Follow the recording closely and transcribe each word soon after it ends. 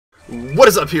What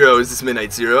is up, heroes? This is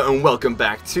Midnight Zero, and welcome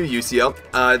back to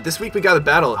UCL. This week we got a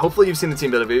battle. Hopefully you've seen the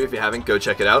team builder video. If you haven't, go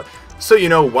check it out, so you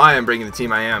know why I'm bringing the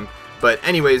team I am. But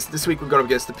anyways, this week we're going up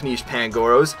against the Peniche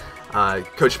Pangoros,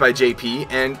 coached by JP,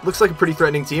 and looks like a pretty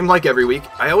threatening team, like every week.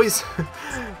 I always,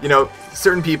 you know,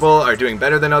 certain people are doing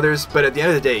better than others, but at the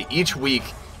end of the day, each week,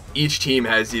 each team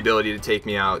has the ability to take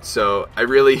me out. So I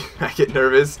get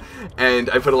nervous, and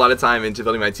I put a lot of time into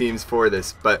building my teams for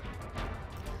this, but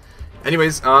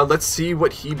anyways, let's see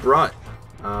what he brought.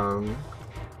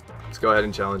 Let's go ahead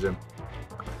and challenge him.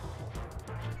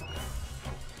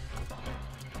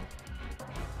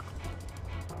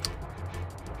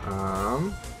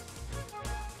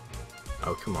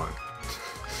 Oh, come on.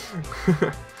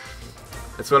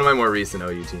 That's one of my more recent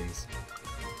OU teams.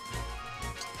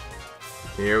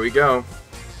 Here we go.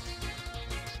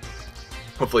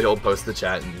 Hopefully he'll post the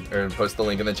chat or post the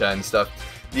link in the chat and stuff.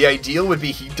 The ideal would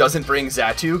be he doesn't bring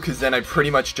Xatu, because then I pretty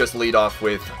much just lead off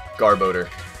with Garbodor.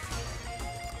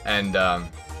 And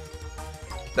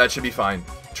that should be fine.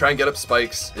 Try and get up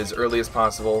spikes as early as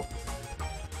possible.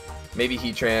 Maybe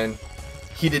Heatran.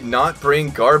 He did not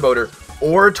bring Garbodor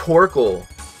or Torkoal.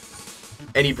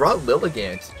 And he brought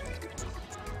Lilligant.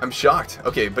 I'm shocked.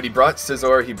 Okay, but he brought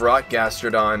Scizor, he brought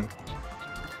Gastrodon,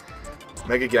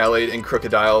 Mega Gallade, and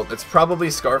Crocodile. That's probably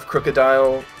Scarf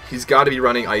Crocodile. He's got to be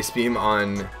running Ice Beam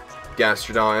on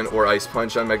Gastrodon or Ice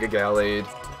Punch on Mega Gallade.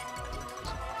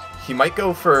 He might be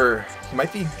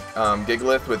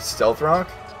Gigalith with Stealth Rock.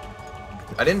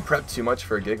 I didn't prep too much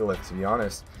for a Gigalith, to be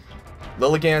honest.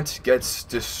 Lilligant gets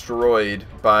destroyed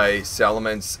by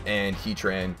Salamence and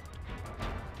Heatran.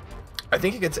 I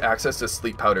think he gets access to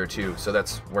Sleep Powder too, so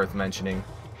that's worth mentioning.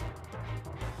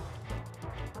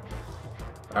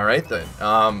 Alright then,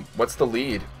 what's the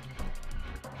lead?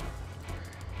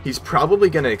 He's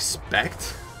probably going to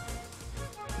expect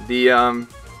the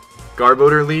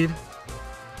Garbodor lead.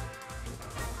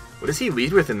 What does he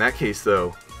lead with in that case,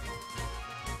 though?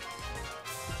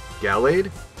 Gallade?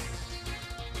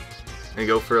 And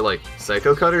go for, like,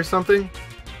 Psycho Cut or something?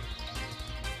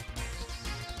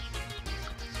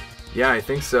 Yeah, I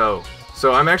think so.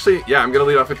 So I'm actually, yeah, I'm going to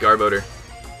lead off with Garbodor.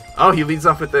 Oh, he leads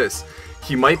off with this.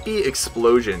 He might be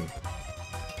Explosion.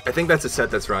 I think that's a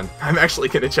set that's run. I'm actually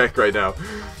going to check right now.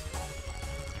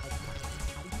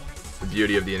 The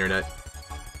beauty of the internet.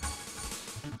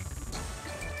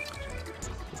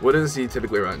 What does he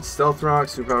typically run? Stealth Rock,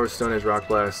 Superpower, Stone Edge, Rock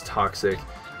Blast, Toxic.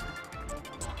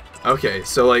 Okay,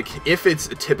 so like, if it's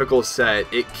a typical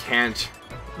set, it can't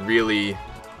really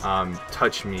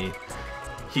touch me.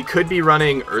 He could be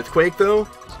running Earthquake, though.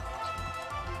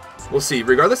 We'll see.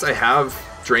 Regardless, I have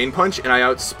Drain Punch, and I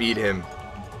outspeed him.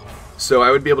 So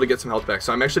I would be able to get some health back.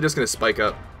 So I'm actually just going to spike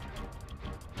up.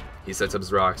 He sets up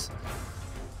his rocks.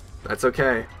 That's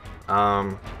okay.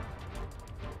 What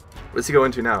does he go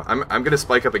into now? I'm going to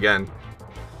spike up again.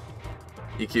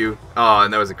 EQ. Oh,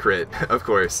 and that was a crit, of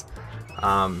course.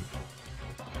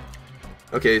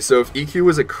 Okay, so if EQ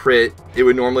was a crit, it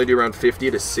would normally do around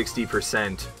 50 to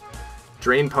 60%.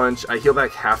 Drain Punch, I heal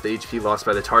back half the HP lost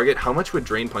by the target. How much would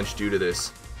Drain Punch do to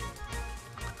this?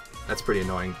 That's pretty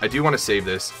annoying. I do want to save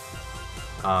this.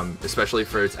 Especially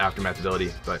for its Aftermath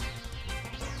ability, but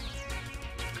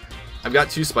I've got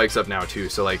 2 spikes up now too,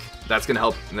 so like that's gonna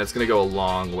help, and that's gonna go a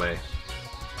long way.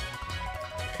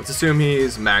 Let's assume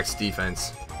he's max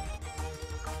defense.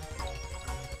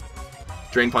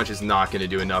 Drain Punch is not gonna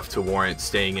do enough to warrant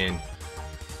staying in.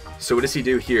 So what does he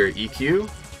do here? EQ?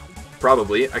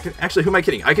 Probably. I can actually, who am I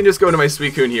kidding? I can just go into my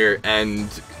Suicune here and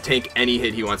take any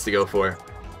hit he wants to go for.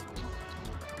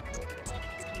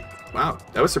 Wow,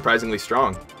 that was surprisingly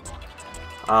strong.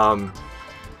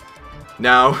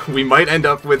 Now, we might end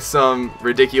up with some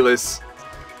ridiculous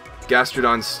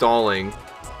Gastrodon stalling.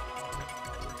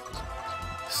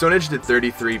 Stone Edge did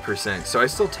 33%, so I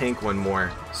still tank one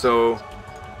more. So,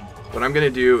 what I'm going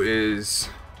to do is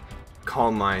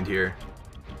Calm Mind here.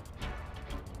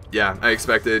 Yeah, I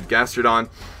expected Gastrodon.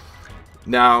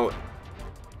 Now,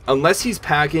 unless he's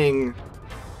packing,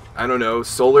 I don't know,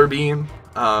 Solar Beam,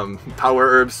 Power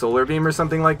Herb Solar Beam or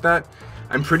something like that,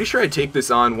 I'm pretty sure I take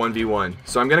this on 1v1,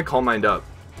 so I'm gonna Calm Mind up.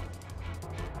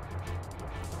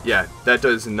 Yeah, that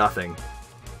does nothing.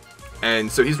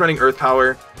 And so he's running Earth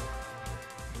Power.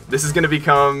 This is gonna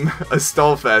become a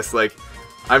stall fest. Like,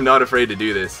 I'm not afraid to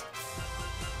do this.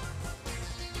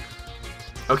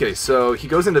 Okay, so he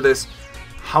goes into this.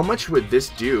 How much would this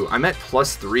do? I'm at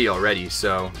 +3 already,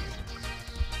 so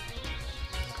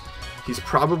he's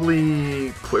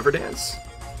probably Quiver Dance.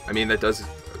 I mean, it's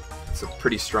a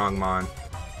pretty strong mon.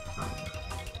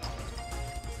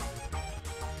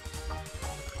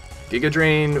 Giga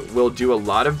Drain will do a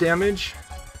lot of damage.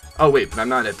 Oh wait, but I'm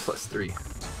not at +3.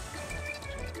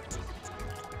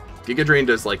 Giga Drain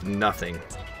does like nothing.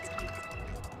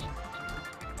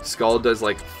 Skull does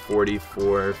like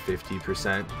 44,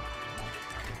 50%.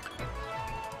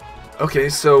 Okay,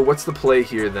 so what's the play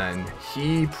here then?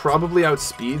 He probably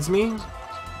outspeeds me.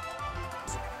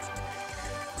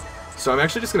 So I'm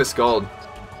actually just going to Scald.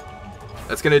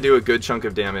 That's going to do a good chunk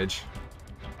of damage.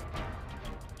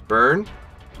 Burn.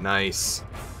 Nice.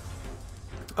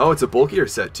 Oh, it's a bulkier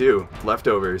set too.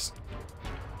 Leftovers.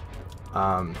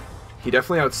 He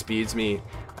definitely outspeeds me.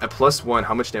 At +1,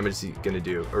 how much damage is he going to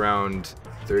do? Around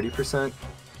 30%?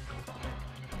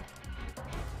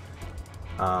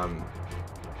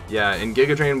 Yeah, and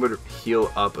Giga Drain would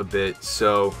heal up a bit,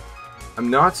 so I'm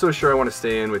not so sure I want to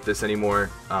stay in with this anymore.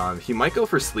 He might go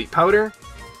for Sleep Powder.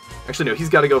 Actually, no, he's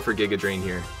got to go for Giga Drain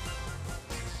here.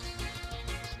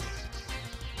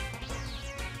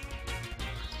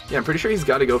 Yeah, I'm pretty sure he's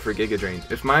got to go for Giga Drain.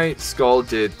 If my Skull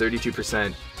did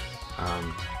 32%,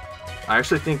 I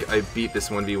actually think I beat this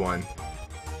 1v1.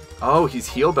 Oh, he's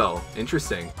Heal Bell.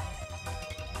 Interesting.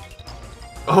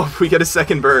 Oh, we get a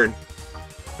second burn.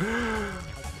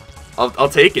 I'll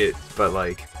take it, but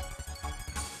like...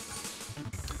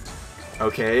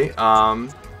 Okay,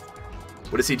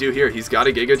 what does he do here? He's got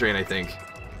a Giga Drain, I think.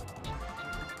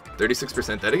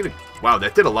 36%. Wow,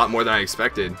 that did a lot more than I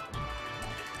expected.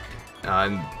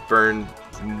 And Burn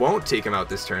won't take him out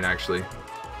this turn, actually.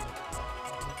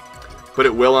 But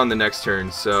it will on the next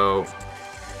turn, so...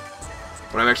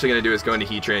 What I'm actually going to do is go into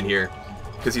Heat Train here,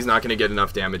 because he's not going to get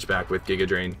enough damage back with Giga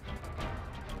Drain.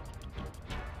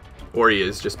 Or he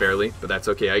is, just barely, but that's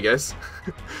okay, I guess.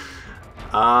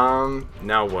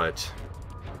 Now what?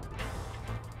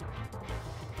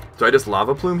 Do I just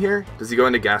Lava Plume here? Does he go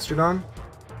into Gastrodon?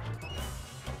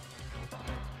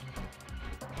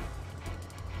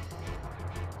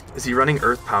 Is he running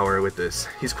Earth Power with this?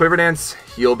 He's Quiver Dance,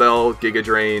 Heal Bell, Giga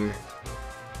Drain,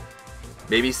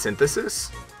 maybe Synthesis?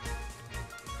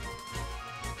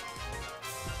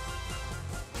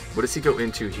 What does he go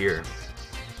into here?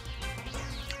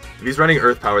 If he's running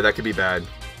Earth Power, that could be bad.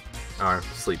 Or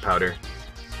Sleep Powder.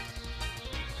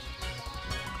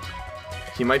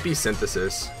 He might be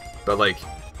Synthesis, but like,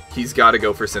 he's got to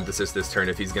go for Synthesis this turn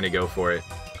if he's going to go for it.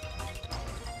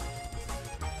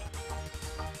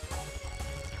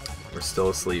 We're still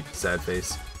asleep. Sad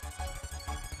face.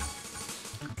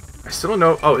 I still don't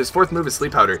know. Oh, his fourth move is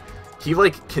Sleep Powder. He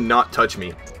like cannot touch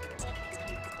me.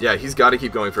 Yeah, he's got to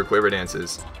keep going for Quiver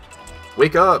Dances.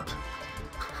 Wake up!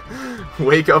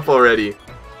 Wake up already.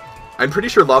 I'm pretty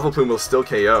sure Lava Plume will still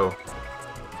KO.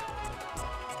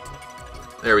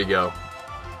 There we go.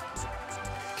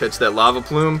 Catch that Lava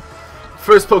Plume.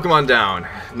 First Pokemon down.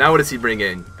 Now what does he bring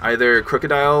in? Either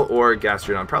Crocodile or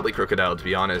Gastrodon. Probably Crocodile, to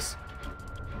be honest.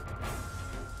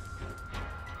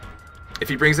 If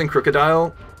he brings in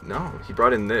Crocodile... No, he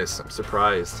brought in this. I'm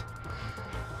surprised.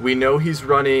 We know he's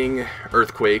running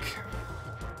Earthquake.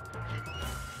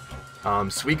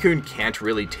 Suicune can't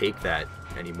really take that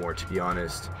anymore, to be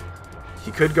honest.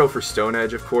 He could go for Stone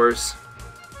Edge, of course.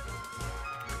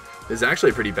 This is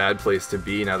actually a pretty bad place to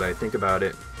be now that I think about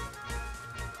it.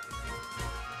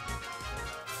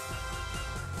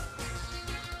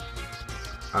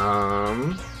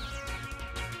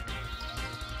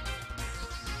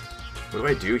 What do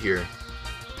I do here?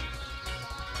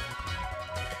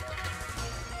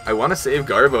 I want to save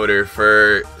Garbodor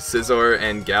for Scizor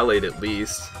and Gallade at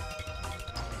least.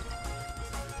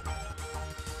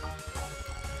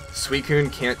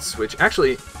 Suicune can't switch.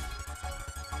 Actually,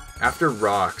 after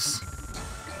Rocks,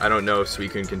 I don't know if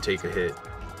Suicune can take a hit.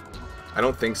 I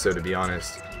don't think so, to be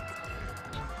honest.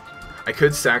 I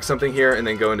could sack something here and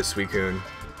then go into Suicune.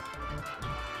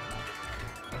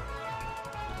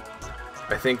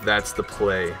 I think that's the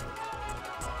play.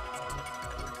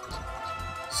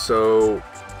 So,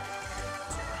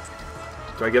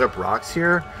 do I get up Rocks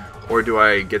here, or do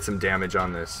I get some damage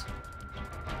on this?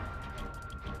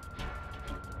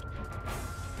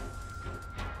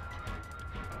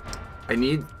 I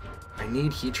need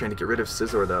Heat Train to get rid of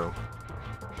Scizor, though.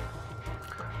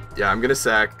 Yeah, I'm gonna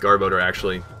sack Garbodor,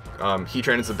 actually. Heat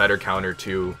Train is a better counter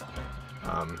to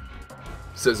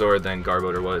Scizor than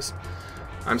Garbodor was.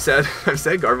 I'm sad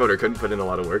Garbodor couldn't put in a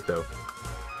lot of work, though.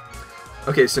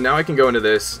 Okay, so now I can go into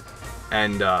this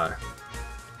and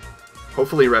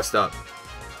hopefully rest up.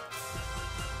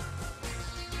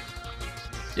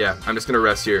 Yeah, I'm just gonna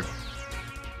rest here.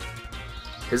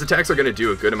 His attacks are gonna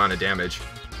do a good amount of damage,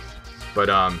 but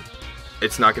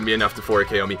it's not gonna be enough to 4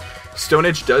 KO me. Stone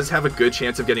Edge does have a good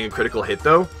chance of getting a critical hit,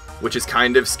 though, which is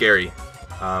kind of scary.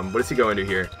 What does he go into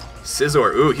here?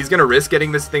 Scizor. Ooh, he's gonna risk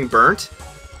getting this thing burnt?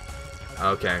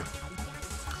 Okay.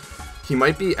 He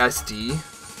might be SD,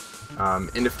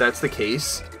 and if that's the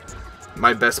case,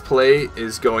 my best play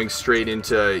is going straight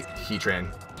into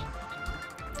Heatran.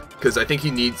 Because I think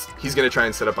he's going to try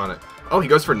and set up on it. Oh, he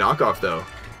goes for knockoff, though.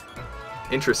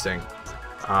 Interesting.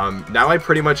 Now I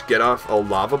pretty much get off a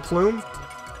Lava Plume.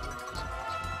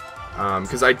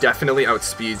 Because I definitely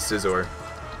outspeed Scizor.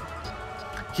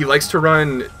 He likes to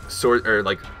run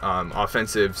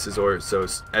offensive Scizor, so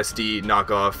SD,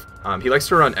 knockoff. He likes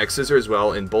to run X Scissor as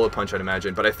well in Bullet Punch, I'd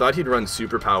imagine, but I thought he'd run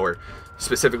Super Power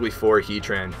specifically for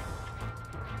Heatran.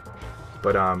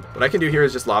 But what I can do here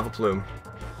is just Lava Plume.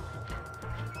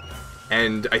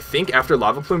 And I think after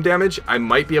Lava Plume damage, I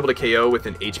might be able to KO with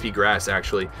an HP Grass,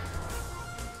 actually.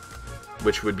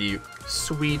 Which would be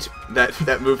sweet.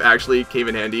 That move actually came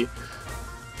in handy.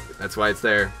 That's why it's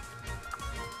there.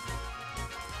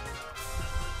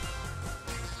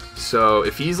 So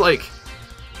if he's like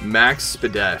max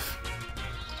Spadef,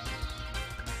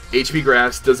 HP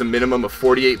Grass does a minimum of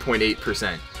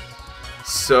 48.8%.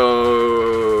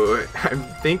 So I'm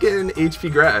thinking HP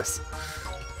Grass.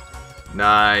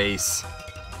 Nice.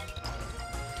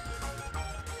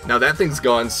 Now that thing's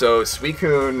gone, so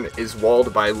Suicune is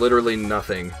walled by literally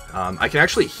nothing. I can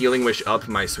actually Healing Wish up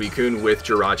my Suicune with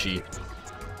Jirachi.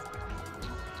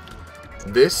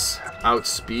 This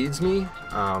outspeeds me.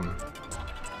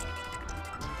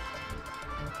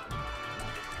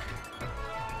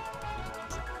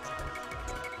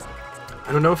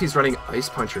 I don't know if he's running Ice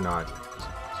Punch or not.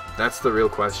 That's the real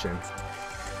question.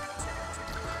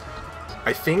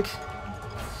 I think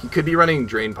he could be running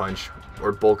Drain Punch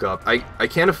or Bulk Up. I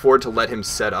can't afford to let him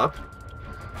set up.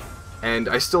 And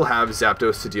I still have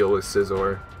Zapdos to deal with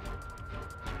Scizor.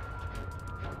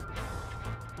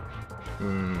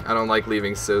 I don't like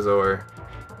leaving Scizor.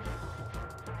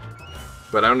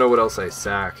 But I don't know what else I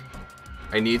sack.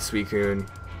 I need Suicune.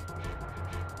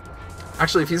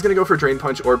 Actually, if he's going to go for Drain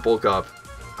Punch or Bulk Up,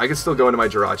 I can still go into my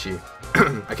Jirachi.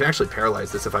 I can actually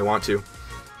paralyze this if I want to.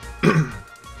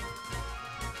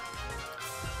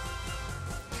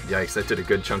 Yikes, that did a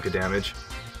good chunk of damage.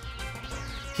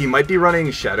 He might be running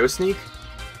Shadow Sneak.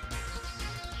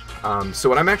 So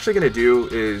what I'm actually going to do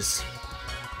is...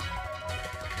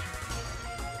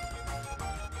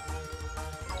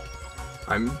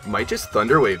 I might just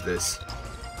Thunder Wave this.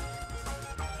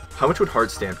 How much would Heart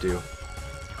Stamp do?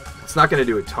 It's not going to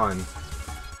do a ton.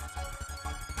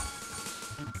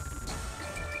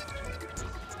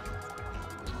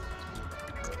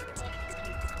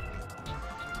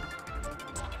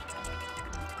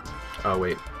 Oh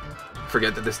wait,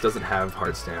 forget that this doesn't have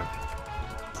Heart Stamp.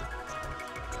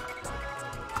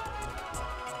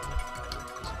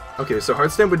 Okay, so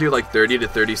Heart Stamp would do like 30 to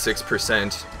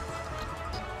 36%.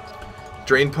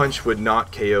 Drain Punch would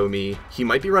not KO me. He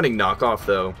might be running Knockoff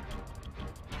though.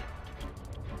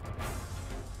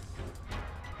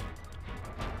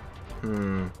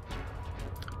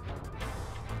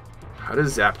 How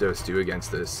does Zapdos do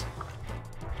against this?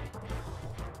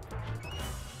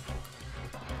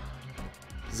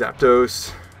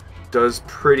 Zapdos does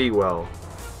pretty well.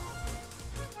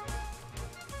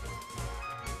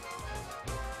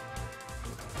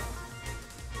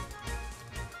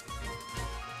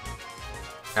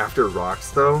 After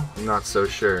Rocks, though, I'm not so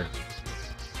sure.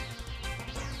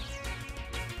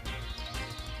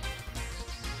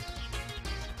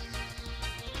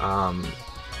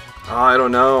 I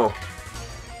don't know.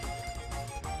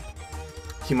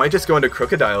 He might just go into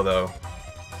Crocodile, though.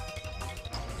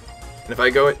 And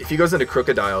if he goes into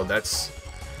Crocodile, that's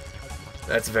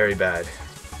very bad.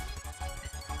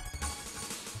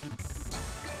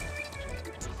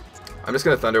 I'm just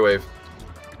gonna Thunder Wave.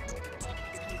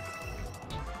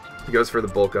 He goes for the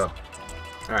Bulk Up.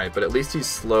 Alright, but at least he's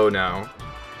slow now.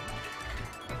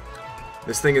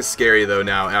 This thing is scary though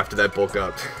now after that Bulk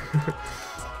Up.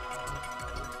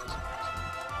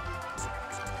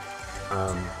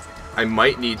 I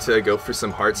might need to go for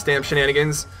some Heart Stamp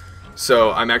shenanigans.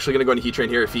 So I'm actually going to go into Heatran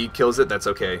here. If he kills it, that's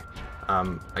okay. I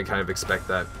kind of expect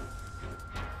that.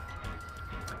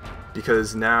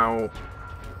 Because now...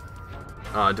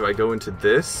 do I go into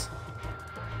this?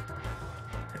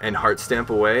 And Heart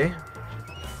Stamp away?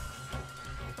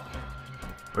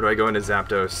 Or do I go into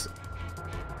Zapdos?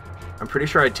 I'm pretty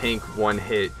sure I tank one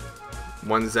hit.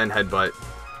 One Zen Headbutt.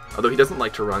 Although he doesn't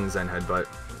like to run Zen Headbutt.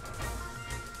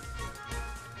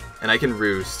 And I can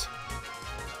Roost.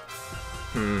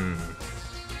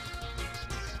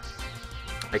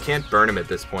 I can't burn him at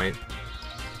this point.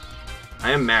 I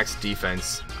am max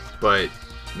defense, but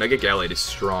Mega Gallade is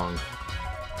strong.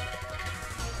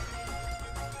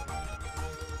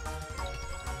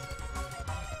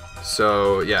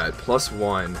 So, yeah,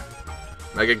 +1.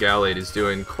 Mega Gallade is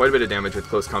doing quite a bit of damage with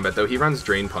close combat, though he runs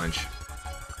Drain Punch,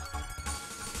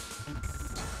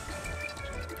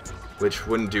 which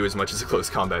wouldn't do as much as a close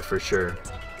combat for sure.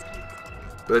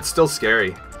 But it's still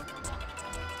scary,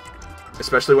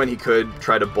 especially when he could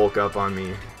try to bulk up on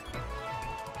me.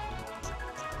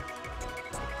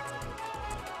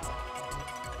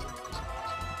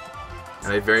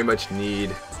 And I very much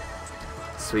need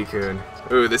Suicune.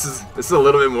 Ooh, this is a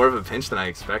little bit more of a pinch than I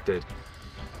expected.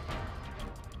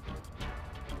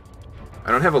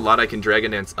 I don't have a lot I can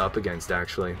Dragon Dance up against,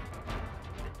 actually.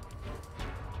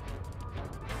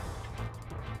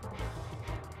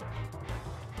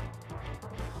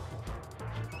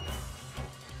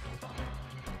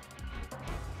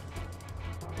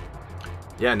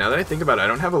 Yeah, now that I think about it, I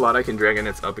don't have a lot I can Dragon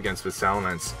Dance up against with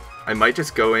Salamence. I might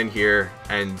just go in here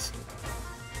and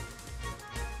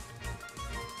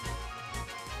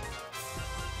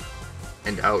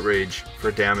Outrage for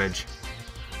damage.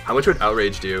 How much would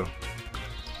Outrage do?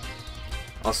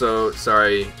 Also,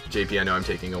 sorry, JP, I know I'm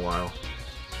taking a while.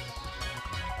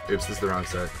 Oops, this is the wrong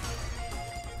set.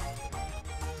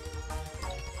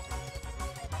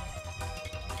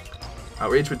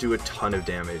 Outrage would do a ton of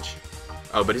damage.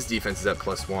 Oh, but his defense is at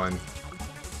 +1.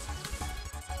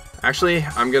 Actually,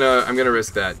 I'm gonna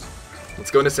risk that.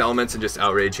 Let's go into Salamence and just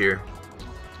Outrage here.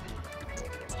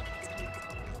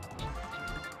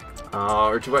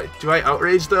 Or do I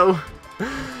Outrage though?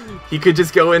 He could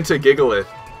just go into Gigalith.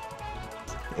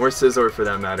 Or Scizor for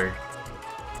that matter.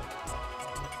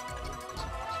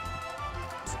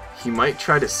 He might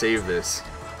try to save this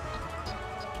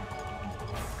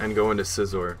and go into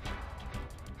Scizor.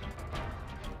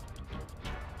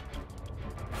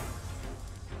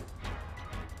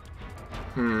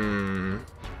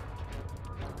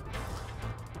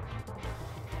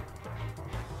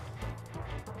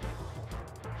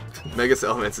 Mega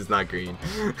Salamence is not green.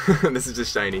 This is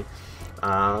just shiny.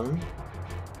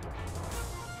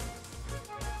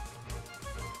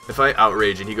 If I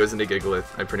Outrage and he goes into Gigalith,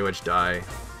 I pretty much die.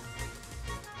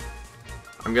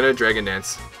 I'm gonna Dragon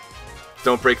Dance.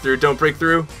 Don't break through, don't break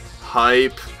through!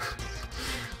 Hype!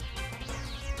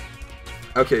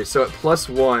 Okay, so at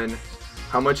 +1,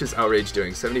 how much is Outrage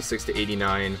doing? 76 to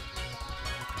 89.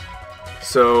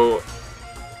 So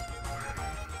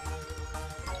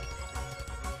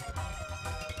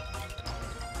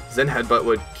Zen Headbutt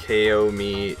would KO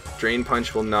me. Drain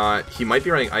Punch will not. He might be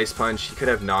running Ice Punch. He could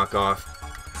have Knockoff.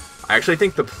 I actually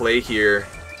think the play here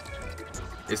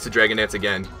is to Dragon Dance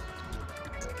again.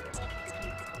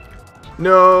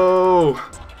 No!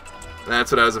 That's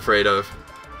what I was afraid of.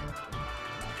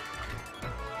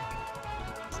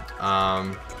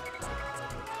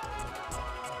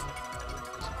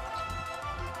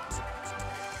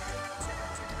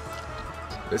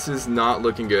 This is not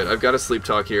looking good. I've got a Sleep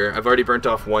Talk here. I've already burnt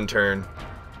off one turn.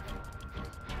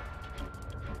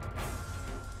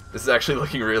 This is actually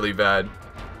looking really bad.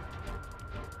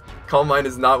 Calm Mind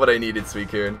is not what I needed,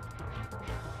 Suicune.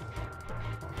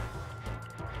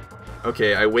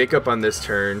 Okay, I wake up on this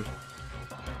turn,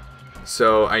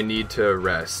 so I need to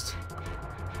rest.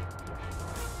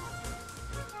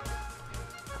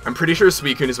 I'm pretty sure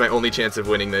Suicune is my only chance of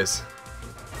winning this.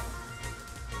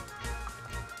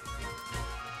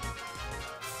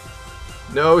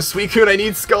 No, Suicune, I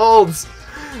need Scalds!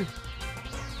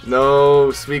 No,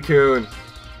 Suicune.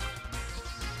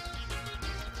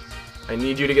 I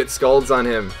need you to get Scalds on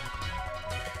him.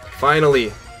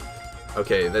 Finally.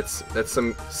 Okay, that's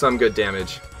some good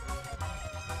damage.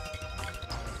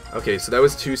 Okay, so that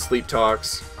was 2 Sleep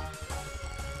Talks.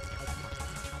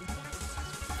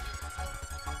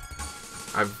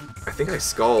 I think I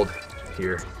Scald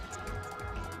here.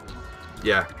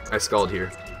 Yeah, I Scald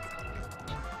here.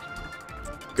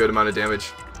 Good amount of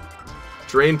damage.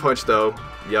 Drain Punch though.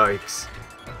 Yikes.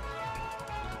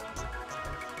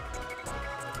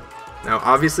 Now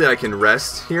obviously I can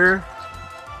rest here.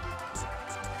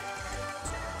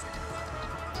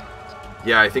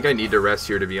 Yeah, I think I need to rest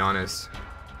here, to be honest.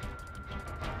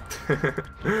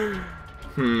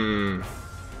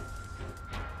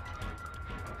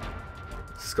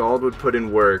 Scald would put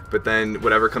in work, but then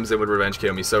whatever comes in would revenge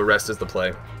KO me, so rest is the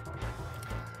play.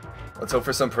 Let's hope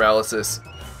for some paralysis.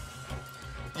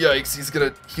 Yikes, he's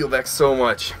gonna heal back so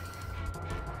much.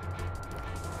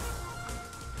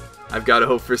 I've gotta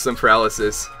hope for some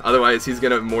paralysis. Otherwise, he's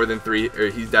gonna more than 3, or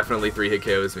he's definitely 3-hit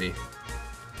KOs me.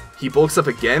 He bulks up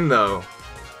again, though.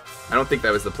 I don't think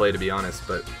that was the play, to be honest,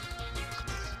 but...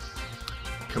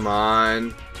 Come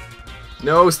on.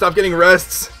 No, stop getting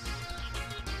rests!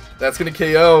 That's gonna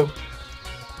KO.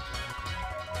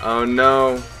 Oh,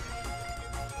 no.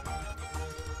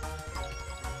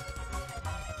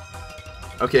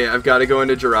 Okay, I've got to go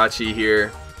into Jirachi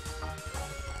here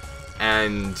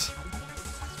and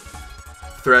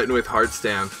threaten with Heart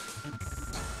Stamp.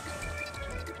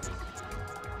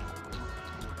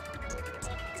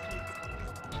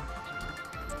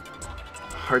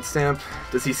 Heart Stamp.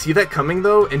 Does he see that coming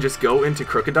though and just go into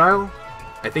Crocodile?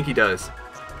 I think he does.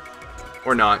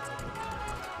 Or not.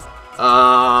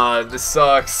 This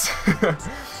sucks.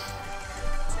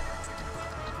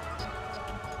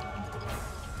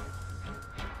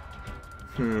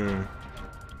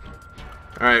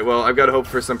 Alright, well, I've got to hope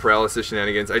for some paralysis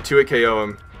shenanigans. I 2-hit KO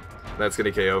him. That's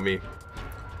going to KO me.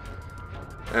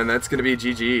 And that's going to be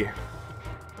GG.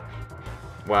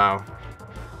 Wow.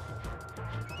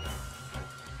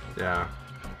 Yeah.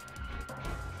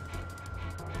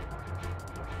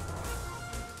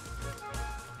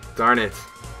 Darn it.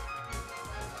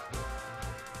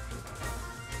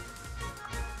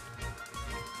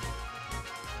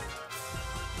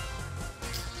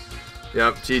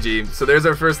 Yep, GG. So there's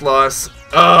our first loss.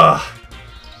 Ugh!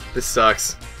 This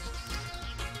sucks.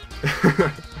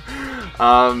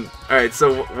 Alright,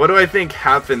 so what do I think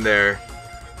happened there?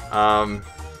 I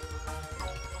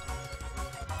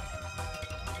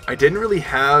didn't really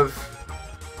have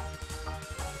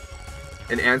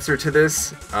an answer to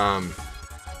this,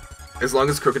 as long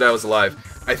as Crocodile was alive.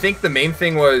 I think the main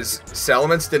thing was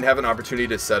Salamence didn't have an opportunity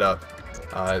to set up.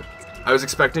 I was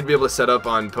expecting to be able to set up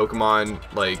on Pokemon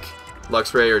like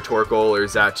Luxray or Torkoal or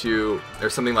Xatu or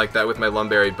something like that with my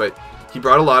Lumberry, but he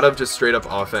brought a lot of just straight up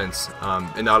offense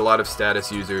and not a lot of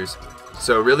status users.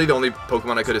 So really the only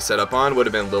Pokemon I could have set up on would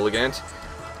have been Lilligant,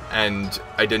 and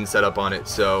I didn't set up on it,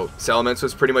 so Salamence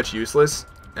was pretty much useless,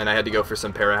 and I had to go for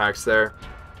some Parahacks there.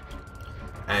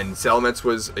 And Salamence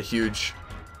was a huge,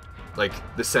 like,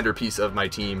 the centerpiece of my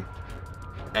team,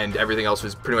 and everything else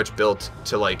was pretty much built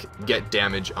to, like, get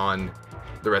damage on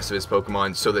the rest of his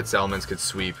Pokemon so that Salamence could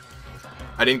sweep.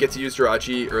 I didn't get to use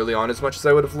Jirachi early on as much as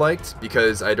I would have liked,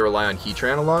 because I had to rely on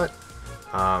Heatran a lot.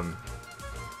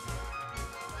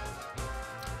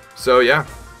 So yeah,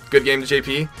 good game to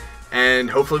JP, and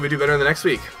hopefully we do better in the next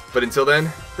week. But until then,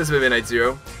 this has been Midnight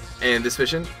Zero, and this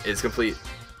mission is complete.